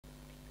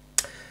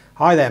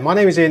Hi there, my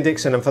name is Ian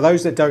Dixon, and for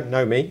those that don't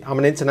know me, I'm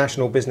an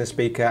international business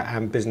speaker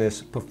and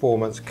business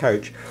performance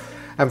coach.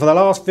 And for the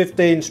last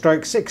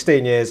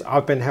 16 years,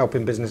 I've been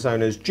helping business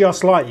owners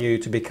just like you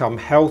to become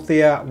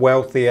healthier,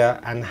 wealthier,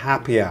 and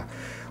happier.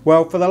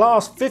 Well, for the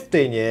last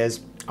 15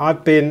 years,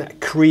 I've been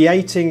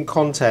creating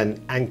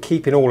content and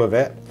keeping all of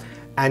it,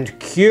 and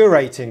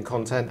curating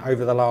content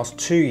over the last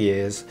 2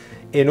 years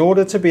in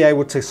order to be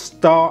able to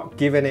start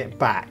giving it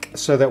back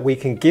so that we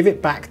can give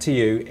it back to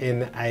you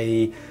in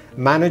a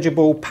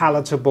manageable,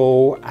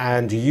 palatable,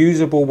 and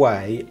usable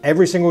way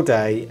every single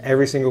day,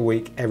 every single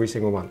week, every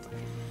single month.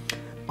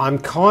 I'm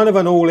kind of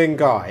an all-in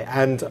guy,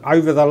 and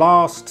over the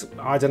last,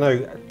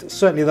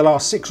 certainly the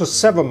last 6 or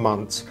 7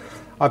 months,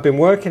 I've been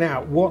working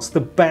out what's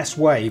the best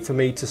way for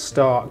me to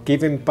start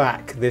giving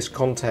back this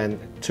content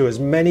to as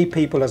many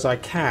people as I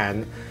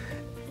can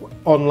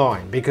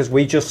online, because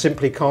we just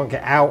simply can't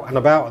get out and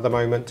about at the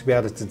moment to be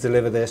able to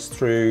deliver this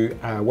through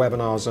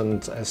webinars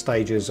and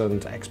stages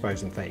and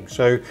expos and things.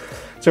 So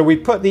we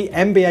put the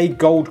MBA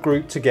Gold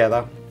group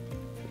together,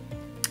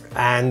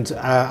 and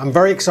I'm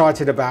very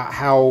excited about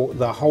how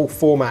the whole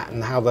format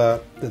and how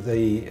the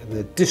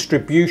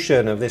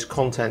distribution of this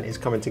content is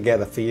coming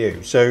together for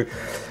you.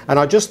 And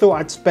I just thought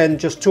I'd spend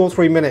just 2 or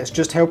 3 minutes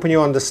just helping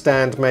you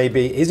understand,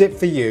 maybe, is it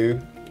for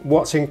you,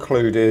 what's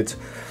included.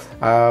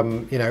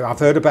 I've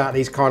heard about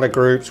these kind of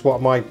groups. What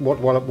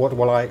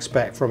will I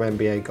expect from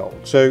MBA Gold?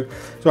 So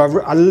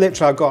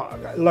I've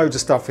got loads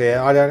of stuff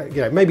here.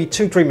 Maybe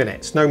 2-3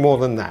 minutes, no more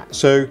than that.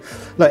 So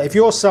look, if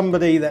you're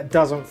somebody that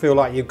doesn't feel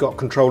like you've got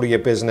control of your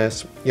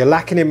business, you're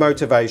lacking in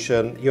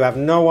motivation, you have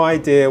no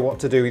idea what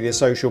to do with your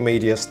social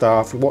media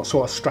stuff, what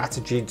sort of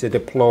strategy to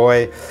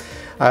deploy,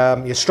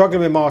 you're struggling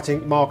with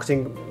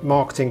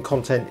marketing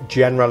content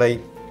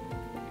generally.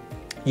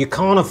 You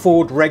can't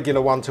afford regular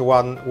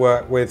one-to-one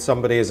work with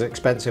somebody as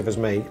expensive as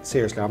me.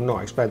 Seriously, I'm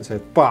not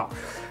expensive, but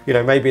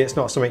maybe it's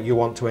not something you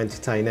want to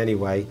entertain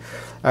anyway.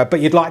 But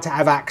you'd like to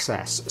have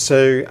access.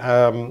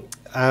 So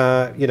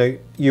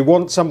you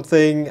want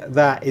something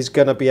that is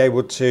going to be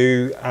able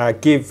to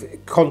give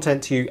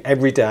content to you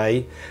every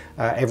day,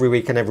 every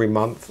week, and every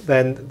month.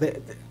 Then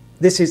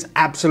this is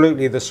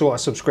absolutely the sort of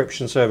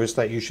subscription service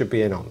that you should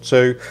be in on.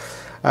 So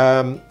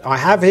I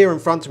have here in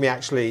front of me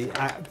actually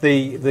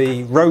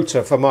the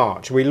rota for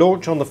March. We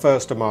launch on the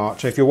 1st of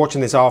March. If you're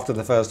watching this after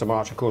the 1st of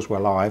March, of course, we're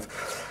live.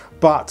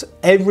 But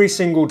every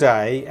single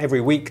day,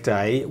 every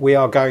weekday, we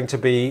are going to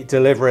be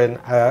delivering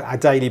a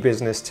daily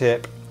business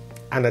tip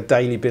and a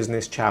daily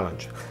business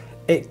challenge.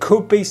 It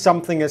could be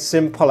something as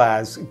simple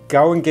as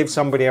go and give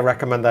somebody a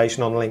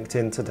recommendation on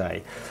LinkedIn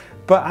today.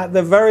 But at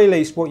the very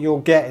least, what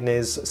you're getting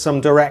is some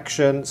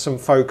direction, some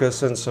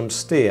focus, and some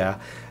steer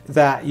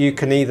that you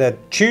can either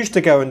choose to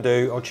go and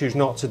do or choose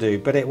not to do,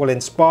 but it will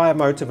inspire,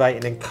 motivate,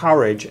 and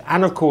encourage,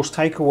 and of course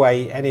take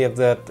away any of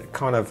the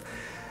kind of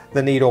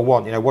the need or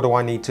want. What do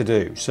I need to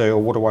do? Or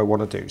what do I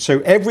want to do? So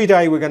every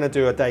day we're going to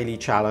do a daily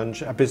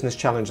challenge, a business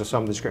challenge of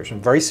some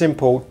description. Very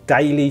simple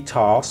daily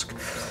task.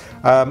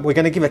 We're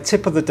going to give a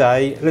tip of the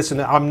day. Listen,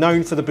 I'm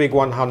known for the big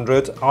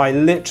 100. I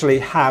literally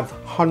have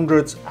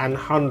hundreds and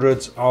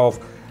hundreds of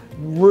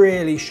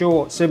really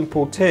short,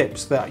 simple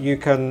tips that you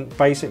can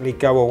basically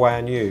go away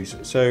and use.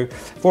 So,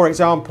 for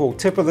example,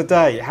 tip of the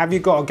day, have you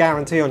got a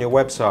guarantee on your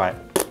website?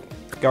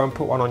 Go and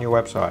put one on your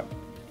website.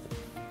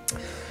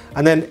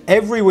 And then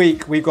every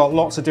week we've got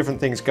lots of different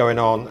things going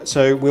on.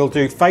 So we'll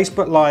do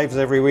Facebook Lives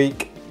every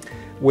week.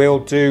 We'll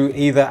do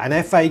either an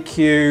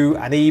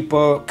FAQ, an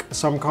ebook,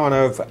 some kind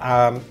of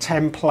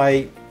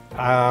template,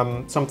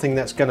 something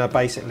that's going to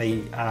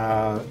basically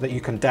that you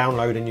can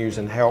download and use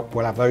and help.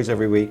 We'll have those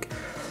every week.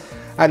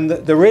 And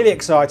the really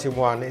exciting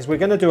one is we're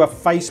going to do a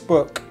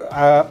Facebook.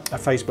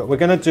 We're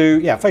going to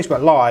do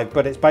Facebook Live,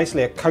 but it's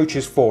basically a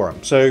coaches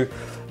forum. So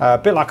a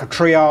bit like a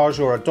triage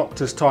or a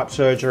doctor's type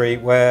surgery,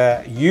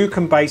 where you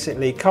can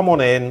basically come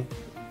on in.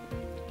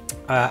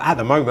 At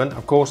the moment,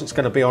 of course, it's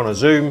going to be on a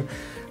Zoom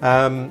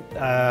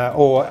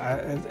or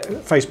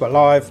Facebook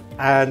Live,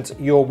 and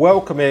you're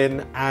welcome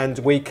in, and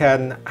we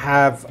can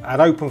have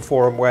an open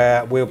forum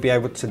where we'll be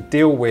able to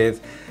deal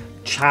with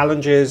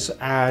challenges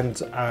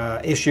and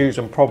issues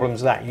and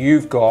problems that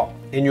you've got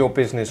in your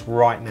business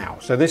right now.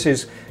 So this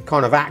is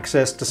kind of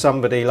access to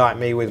somebody like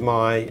me with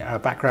my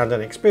background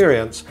and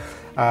experience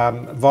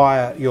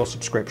via your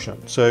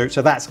subscription. So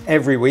that's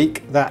every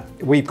week. That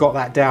we've got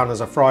that down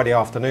as a Friday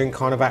afternoon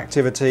kind of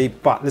activity.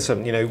 But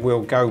listen,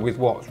 we'll go with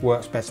what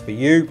works best for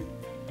you.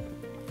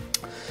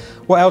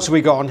 What else have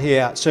we got on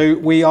here? So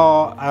we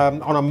are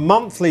on a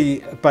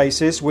monthly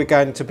basis. We're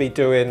going to be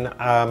doing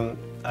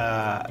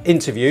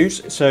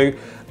interviews. So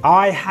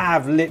I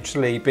have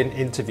literally been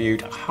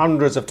interviewed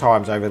hundreds of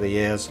times over the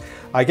years.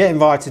 I get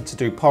invited to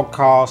do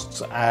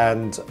podcasts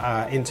and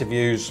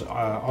interviews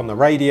on the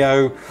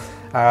radio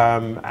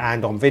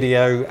and on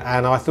video,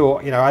 and I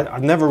thought,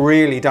 I've never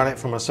really done it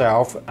for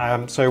myself.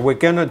 So we're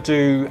gonna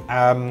do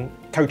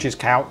Coach's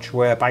Couch,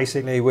 where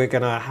basically we're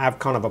gonna have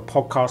kind of a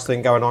podcast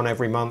thing going on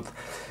every month.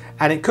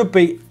 And it could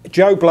be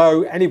Joe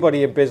Blow,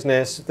 anybody in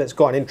business that's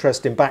got an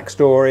interesting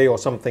backstory or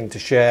something to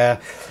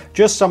share.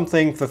 Just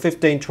something for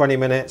 15-20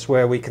 minutes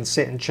where we can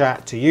sit and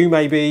chat to you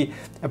maybe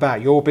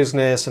about your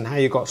business and how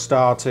you got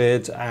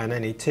started and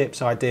any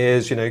tips,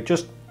 ideas, you know,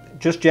 just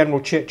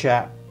general chit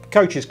chat.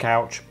 Coach's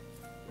Couch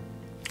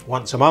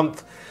once a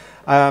month.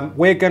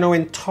 We're going to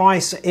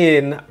entice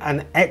in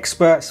an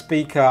expert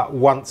speaker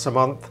once a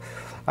month.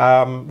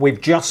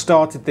 We've just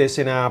started this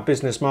in our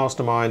business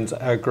mastermind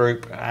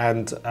group,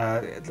 and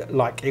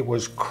like, it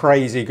was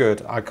crazy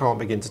good. I can't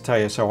begin to tell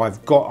you. So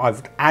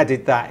I've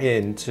added that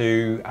in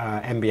to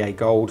MBA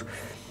Gold.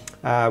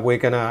 We're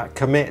going to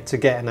commit to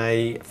getting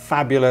a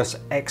fabulous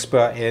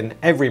expert in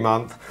every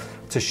month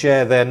to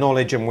share their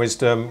knowledge and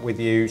wisdom with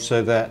you,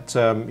 so that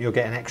you're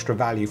getting extra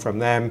value from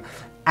them.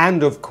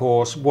 And of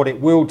course, what it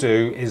will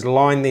do is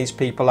line these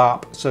people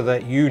up so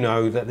that you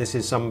know that this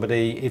is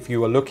somebody, if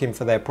you are looking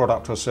for their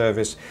product or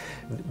service,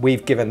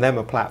 we've given them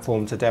a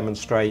platform to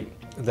demonstrate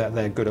that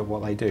they're good at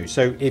what they do.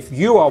 So if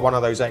you are one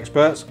of those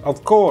experts,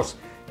 of course,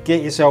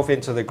 get yourself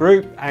into the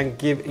group and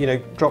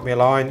drop me a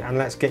line, and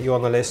let's get you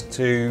on the list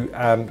to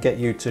get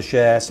you to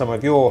share some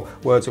of your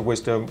words of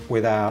wisdom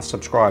with our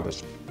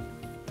subscribers.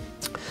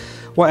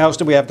 What else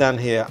do we have down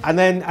here? And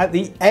then at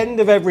the end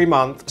of every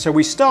month, so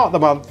we start the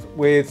month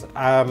with,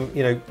 a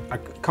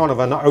kind of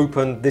an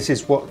open, this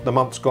is what the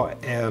month's got,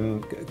 with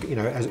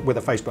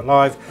a Facebook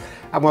Live,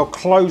 and we'll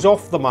close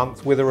off the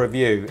month with a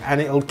review, and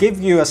it'll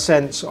give you a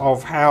sense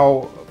of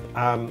how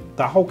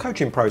the whole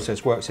coaching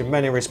process works in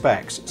many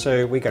respects.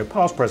 So we go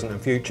past, present,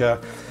 and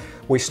future.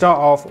 We start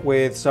off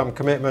with some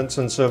commitments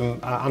and some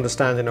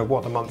understanding of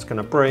what the month's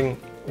going to bring.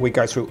 We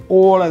go through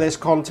all of this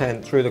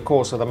content through the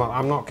course of the month.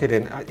 I'm not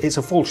kidding. It's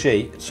a full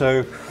sheet.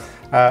 So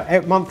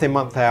month in,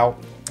 month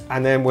out,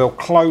 and then we'll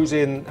close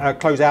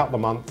out the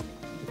month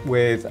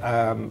with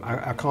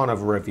a kind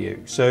of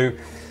review. So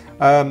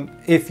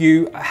if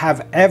you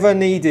have ever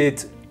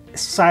needed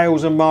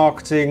sales and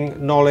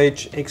marketing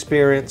knowledge,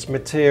 experience,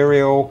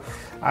 material,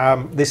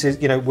 this is,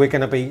 we're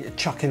going to be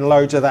chucking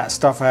loads of that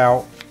stuff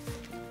out.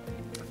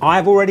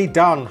 I've already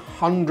done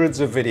hundreds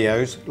of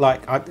videos.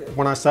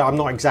 When I say I'm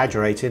not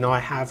exaggerating, I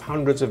have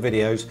hundreds of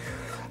videos.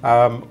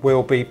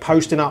 We'll be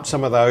posting up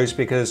some of those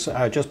because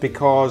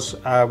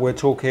we're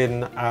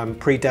talking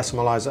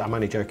pre-decimalized, I'm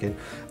only joking,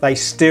 they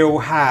still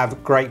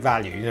have great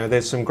value.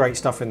 There's some great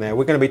stuff in there.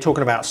 We're going to be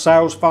talking about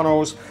sales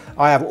funnels.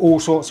 I have all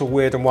sorts of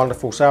weird and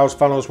wonderful sales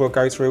funnels we'll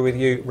go through with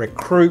you.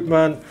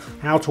 Recruitment,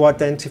 how to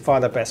identify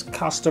the best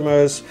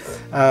customers.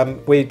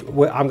 I'm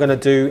going to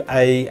do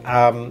a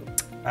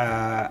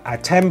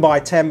 10 by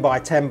 10 by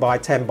 10 by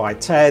 10 by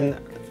 10.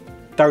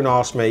 Don't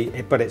ask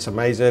me, but it's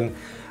amazing.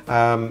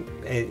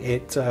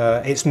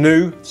 It's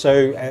new,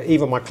 so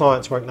even my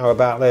clients won't know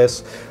about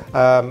this.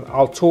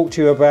 I'll talk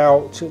to you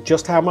about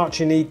just how much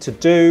you need to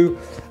do.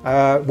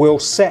 We'll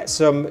set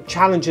some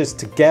challenges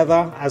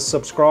together as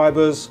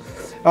subscribers.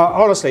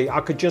 Honestly,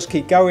 I could just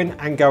keep going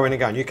and going and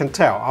going. You can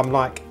tell I'm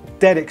like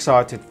dead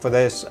excited for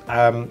this.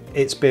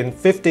 It's been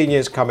 15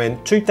 years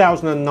coming.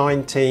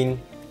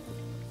 2019,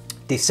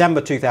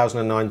 December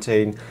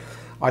 2019,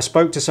 I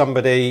spoke to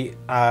somebody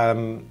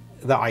that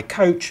I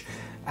coach,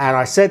 and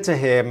I said to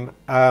him,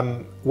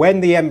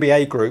 when the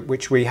MBA group,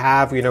 which we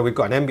have, we've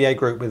got an MBA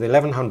group with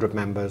 1,100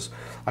 members.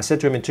 I said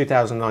to him in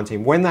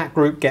 2019, when that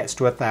group gets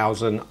to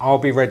 1,000, I'll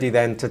be ready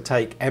then to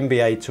take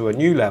MBA to a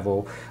new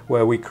level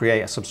where we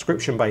create a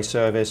subscription-based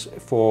service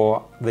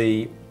for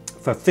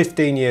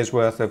 15 years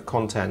worth of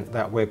content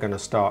that we're going to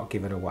start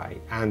giving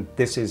away. And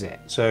this is it.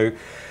 So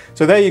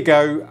there you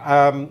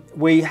go.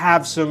 We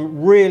have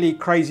some really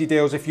crazy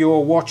deals. If you're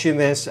watching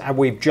this and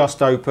we've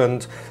just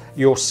opened,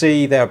 you'll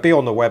see they'll be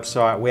on the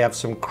website. We have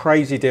some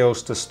crazy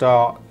deals to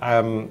start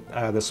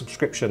the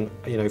subscription,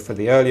 for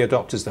the early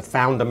adopters, the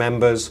founder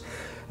members,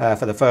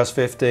 for the first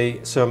 50,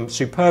 some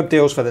superb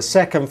deals for the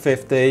second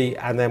 50,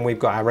 and then we've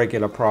got our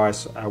regular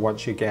price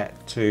once we've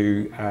got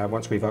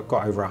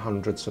over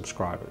 100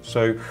 subscribers.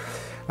 So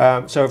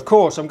of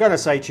course, I'm going to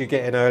say to you,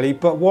 get in early,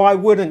 but why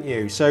wouldn't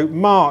you? So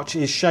March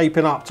is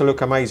shaping up to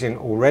look amazing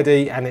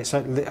already, and it's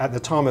at the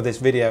time of this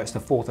video, it's the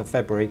 4th of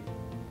February.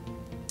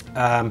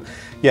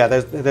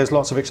 There's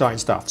lots of exciting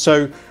stuff.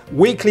 So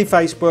weekly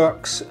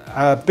Facebooks,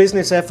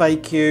 business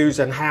FAQs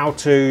and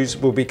how-tos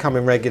will be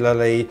coming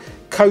regularly.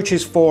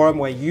 Coaches forum,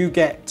 where you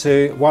get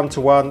to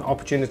one-to-one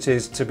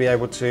opportunities to be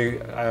able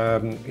to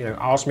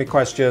ask me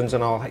questions,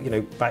 and I'll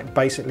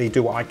basically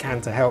do what I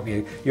can to help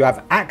you. You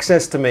have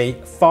access to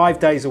me 5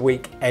 days a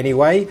week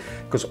anyway,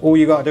 because all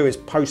you got to do is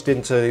post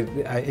into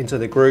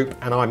the group,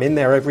 and I'm in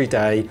there every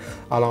day.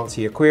 I'll answer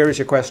your queries,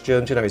 your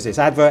questions. Is this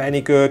advert any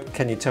good?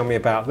 Can you tell me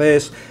about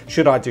this?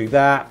 Should I do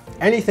that?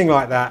 Anything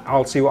like that,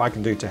 I'll see what I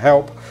can do to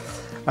help.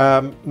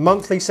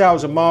 Monthly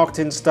sales and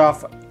marketing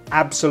stuff,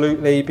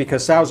 absolutely,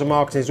 because sales and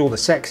marketing is all the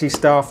sexy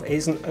stuff. It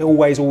isn't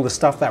always all the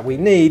stuff that we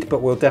need,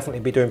 but we'll definitely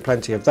be doing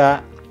plenty of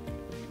that.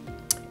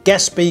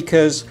 Guest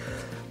speakers,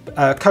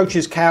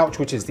 Coach's Couch,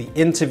 which is the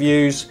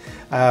interviews.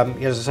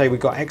 As I say, we've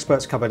got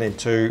experts coming in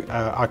too.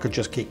 I could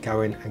just keep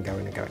going and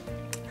going and going.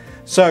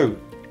 So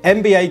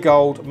MBA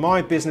Gold,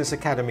 My Business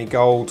Academy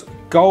Gold,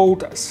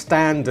 gold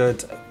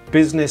standard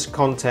business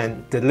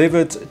content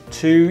delivered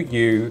to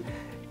you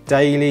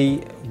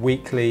daily,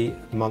 weekly,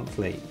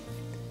 monthly.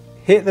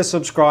 Hit the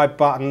subscribe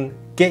button,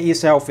 get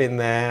yourself in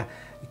there,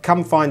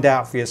 come find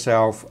out for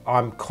yourself.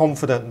 I'm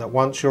confident that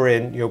once you're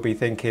in, you'll be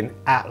thinking,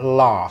 at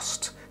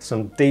last,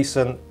 some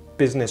decent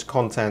business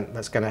content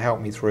that's going to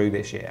help me through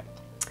this year.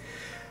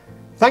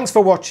 Thanks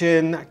for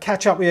watching.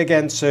 Catch up with you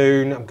again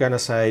soon. I'm going to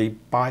say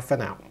bye for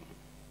now.